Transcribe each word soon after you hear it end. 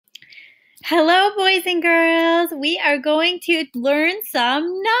Hello, boys and girls. We are going to learn some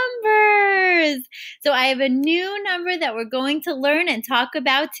numbers. So I have a new number that we're going to learn and talk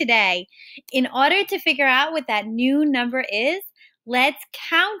about today. In order to figure out what that new number is, let's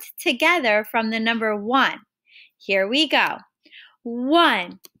count together from the number 1. Here we go.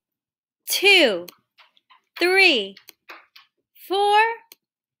 1, 2, 3, 4,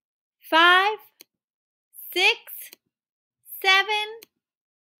 5, 6, 7,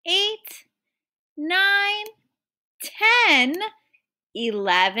 8, 9, 10,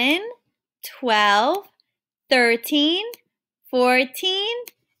 11, 12, 13, 14,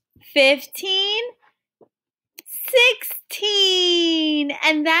 15, 16.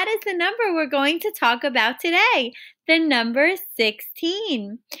 And that is the number we're going to talk about today, the number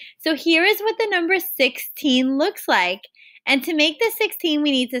 16. So here is what the number 16 looks like. And to make the 16, we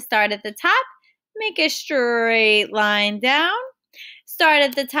need to start at the top, make a straight line down, start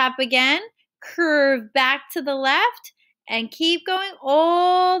at the top again, curve back to the left, and keep going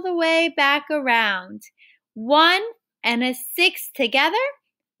all the way back around. 1 and a 6 together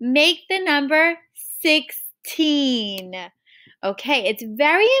make the number 16. Okay, it's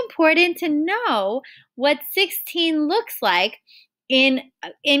very important to know what 16 looks like in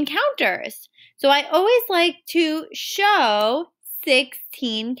counters. So I always like to show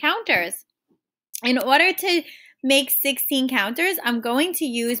 16 counters. In order to make 16 counters, I'm going to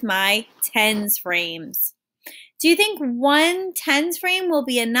use my tens frames. Do you think one tens frame will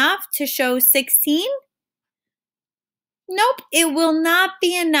be enough to show 16? Nope, it will not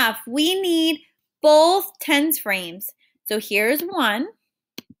be enough. We need both tens frames. So here's one.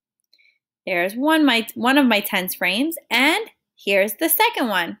 There's one of my tens frames, and here's the second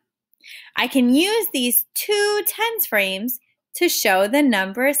one. I can use these two tens frames to show the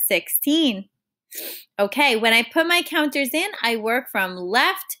number 16. Okay, when I put my counters in, I work from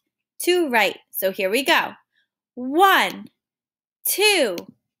left to right. So here we go. 1, 2,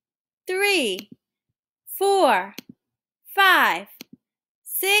 3, 4, 5,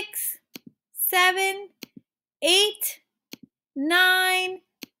 6, 7, 8, 9,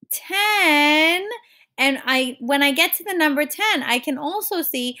 10. And when I get to the number 10, I can also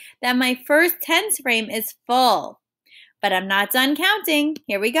see that my first tens frame is full. But I'm not done counting.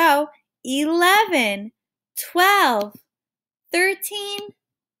 Here we go. 11, 12, 13,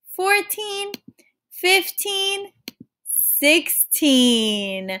 14, 15,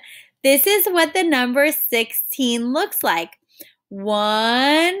 16. This is what the number 16 looks like.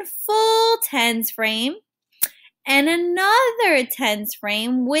 One full tens frame and another tens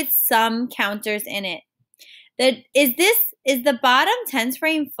frame with some counters in it. Is the bottom tens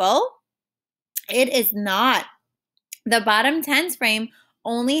frame full? It is not. The bottom tens frame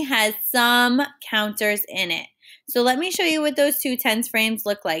only has some counters in it. So let me show you what those two tens frames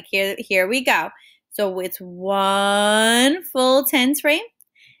look like. Here we go. So it's one full tens frame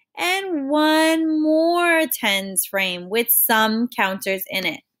and one more tens frame with some counters in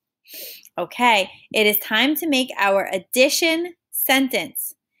it. Okay, it is time to make our addition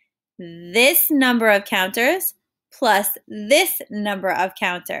sentence. This number of counters plus this number of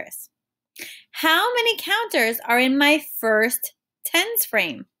counters. How many counters are in my first tens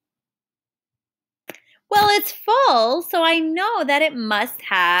frame? Well, it's full, so I know that it must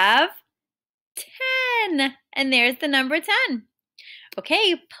have 10. And there's the number 10.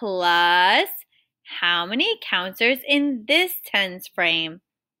 Okay, plus how many counters in this tens frame?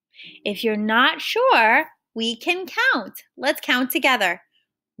 If you're not sure, we can count. Let's count together.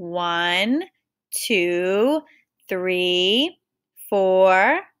 1, 2, 3,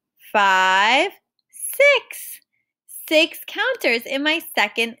 4, 5, 6. 6 counters in my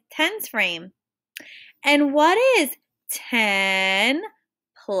second tens frame. And what is 10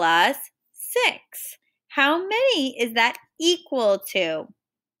 plus 6? How many is that equal to?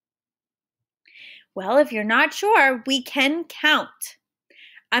 Well, if you're not sure, we can count.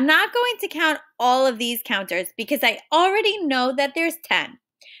 I'm not going to count all of these counters because I already know that there's 10.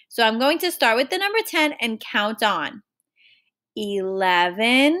 So I'm going to start with the number 10 and count on.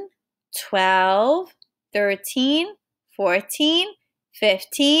 11, 12, 13, 14,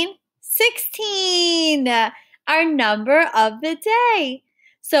 15, 16. Our number of the day.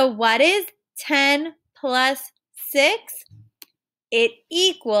 So what is 10 plus 6? It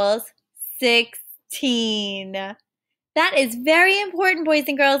equals 16. That is very important, boys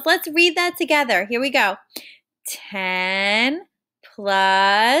and girls. Let's read that together. Here we go. 10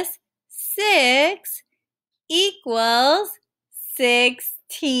 plus 6 equals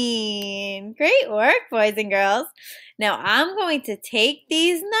 16. Great work, boys and girls. Now I'm going to take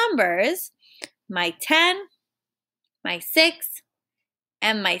these numbers, my 10, my 6,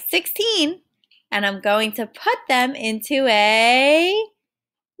 and my 16, and I'm going to put them into a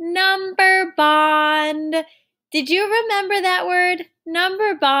number bond. Did you remember that word?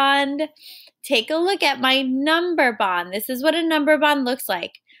 Number bond. Take a look at my number bond. This is what a number bond looks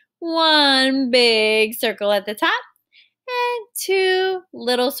like. One big circle at the top and two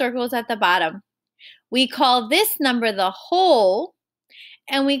little circles at the bottom. We call this number the whole,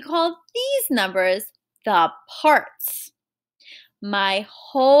 and we call these numbers the parts. My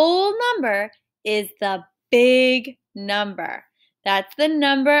whole number is the big number. That's the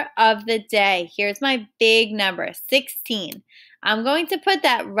number of the day. Here's my big number, 16. I'm going to put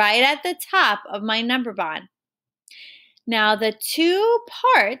that right at the top of my number bond. Now, the two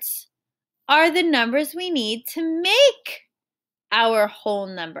parts are the numbers we need to make our whole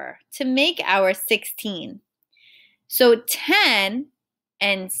number, to make our 16. So 10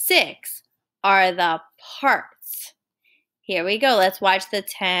 and 6 are the parts. Here we go. Let's watch the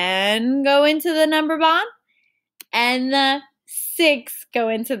 10 go into the number bond and the 6 go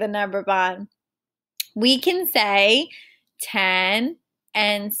into the number bond. We can say 10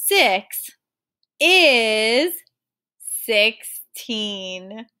 and 6 is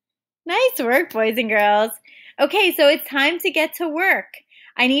 16. Nice work, boys and girls. Okay, so it's time to get to work.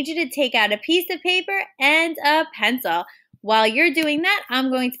 I need you to take out a piece of paper and a pencil. While you're doing that, I'm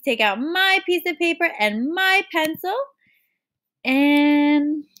going to take out my piece of paper and my pencil.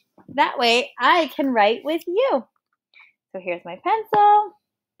 And that way I can write with you. So here's my pencil.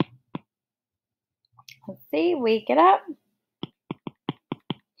 Let's see, wake it up.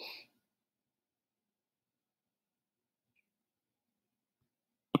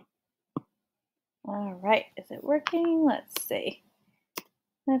 All right, is it working? Let's see.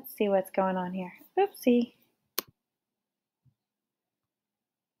 Let's see what's going on here. Oopsie.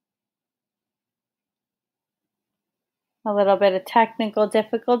 A little bit of technical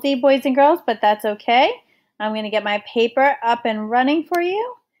difficulty, boys and girls, but that's okay. I'm going to get my paper up and running for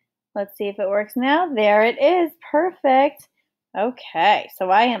you. Let's see if it works now. There it is. Perfect. Okay, so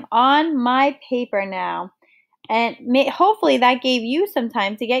I am on my paper now. And hopefully that gave you some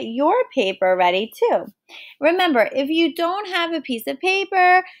time to get your paper ready too. Remember, if you don't have a piece of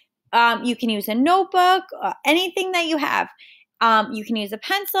paper, you can use a notebook, anything that you have. You can use a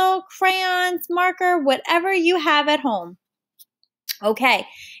pencil, crayons, marker, whatever you have at home. Okay,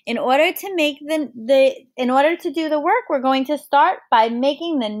 in order to make in order to do the work, we're going to start by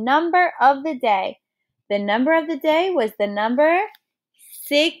making the number of the day. The number of the day was the number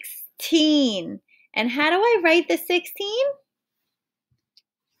 16. And how do I write the 16?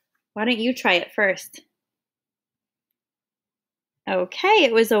 Why don't you try it first? Okay,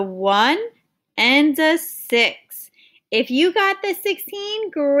 it was a 1 and a 6. If you got the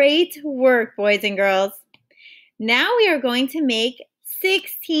 16, great work, boys and girls. Now we are going to make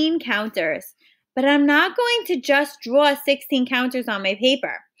 16 counters. But I'm not going to just draw 16 counters on my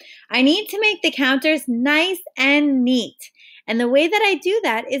paper. I need to make the counters nice and neat. And the way that I do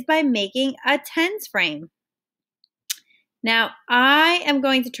that is by making a tens frame. Now, I am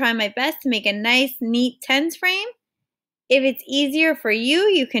going to try my best to make a nice, neat tens frame. If it's easier for you,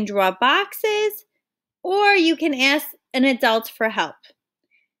 you can draw boxes or you can ask an adult for help.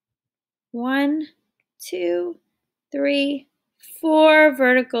 1, 2, 3, 4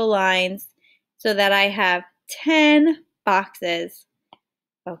 vertical lines so that I have 10 boxes.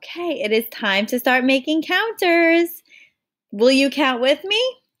 Okay, it is time to start making counters. Will you count with me?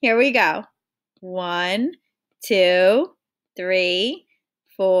 Here we go. 1, 2, 3,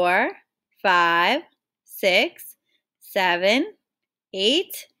 4, 5, 6, 7,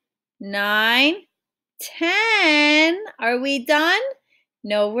 8, 9, 10. Are we done?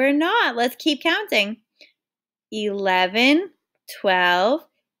 No, we're not. Let's keep counting. 11, 12,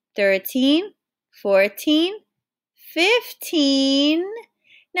 13, 14, 15.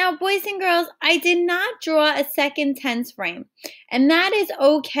 Now, boys and girls, I did not draw a second tens frame, and that is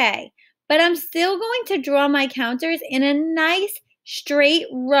okay. But I'm still going to draw my counters in a nice straight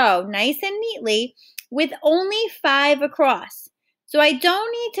row, nice and neatly, with only 5 across. So I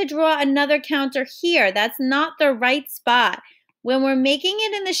don't need to draw another counter here. That's not the right spot. When we're making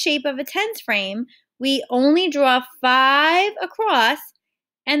it in the shape of a tens frame, we only draw 5 across,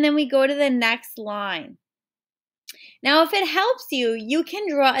 and then we go to the next line. Now, if it helps you, you can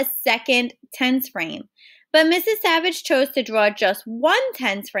draw a second tens frame. But Mrs. Savage chose to draw just one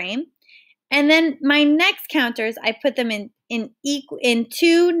tens frame. And then my next counters, I put them in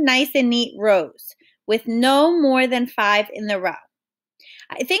 2 nice and neat rows with no more than 5 in the row.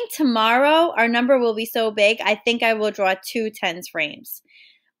 I think tomorrow our number will be so big, I think I will draw 2 tens frames.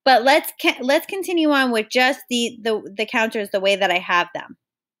 But let's continue on with just the counters the way that I have them.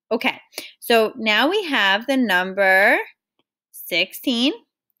 Okay, so now we have the number 16.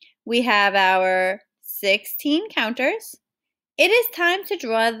 We have our 16 counters. It is time to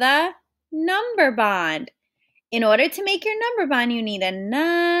draw the number bond. In order to make your number bond, you need a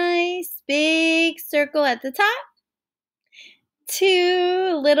nice big circle at the top,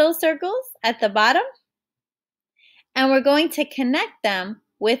 2 little circles at the bottom, and we're going to connect them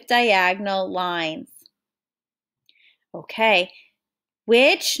with diagonal lines. Okay,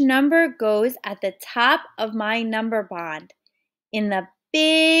 which number goes at the top of my number bond in the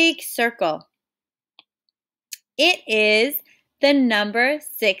big circle? It is the number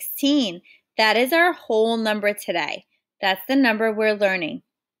 16. That is our whole number today. That's the number we're learning.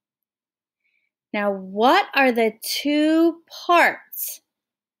 Now, what are the 2 parts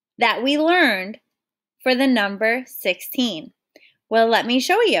that we learned for the number 16? Well, let me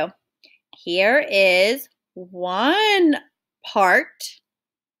show you. Here is one part,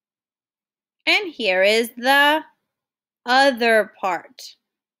 and here is the other part.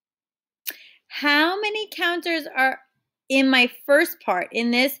 How many counters are in my first part,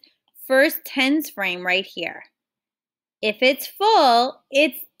 in this first tens frame right here? If it's full,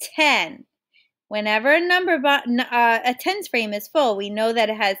 it's 10. Whenever a tens frame is full, we know that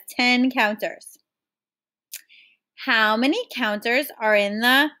it has 10 counters. How many counters are in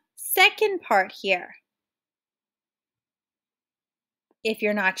the second part here? If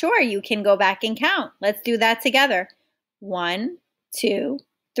you're not sure, you can go back and count. Let's do that together. 1, 2,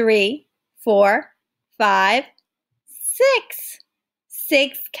 3, 4, 5, 6.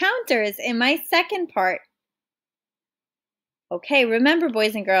 6 counters in my second part. Okay, remember,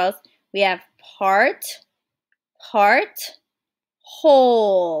 boys and girls, we have part,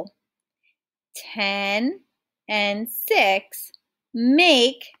 whole. 10 and 6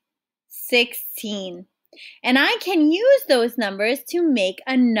 make 16. And I can use those numbers to make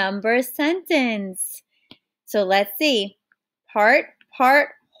a number sentence. So let's see. Part,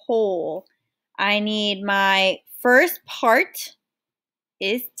 whole. I need my first part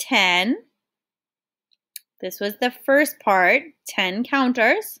is 10. This was the first part, 10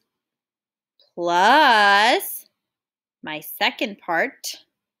 counters, plus my second part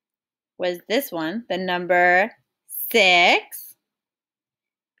was this one, the number 6.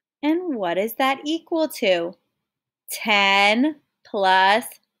 And what is that equal to? 10 plus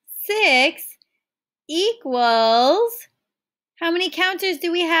 6 equals, how many counters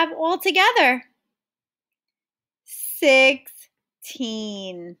do we have all together?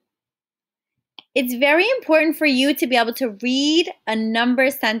 16. It's very important for you to be able to read a number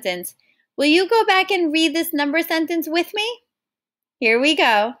sentence. Will you go back and read this number sentence with me? Here we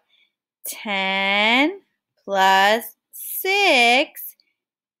go. 10 plus 6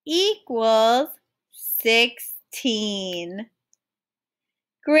 equals 16.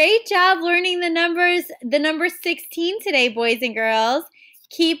 Great job learning the number 16 today, boys and girls.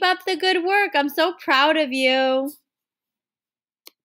 Keep up the good work. I'm so proud of you.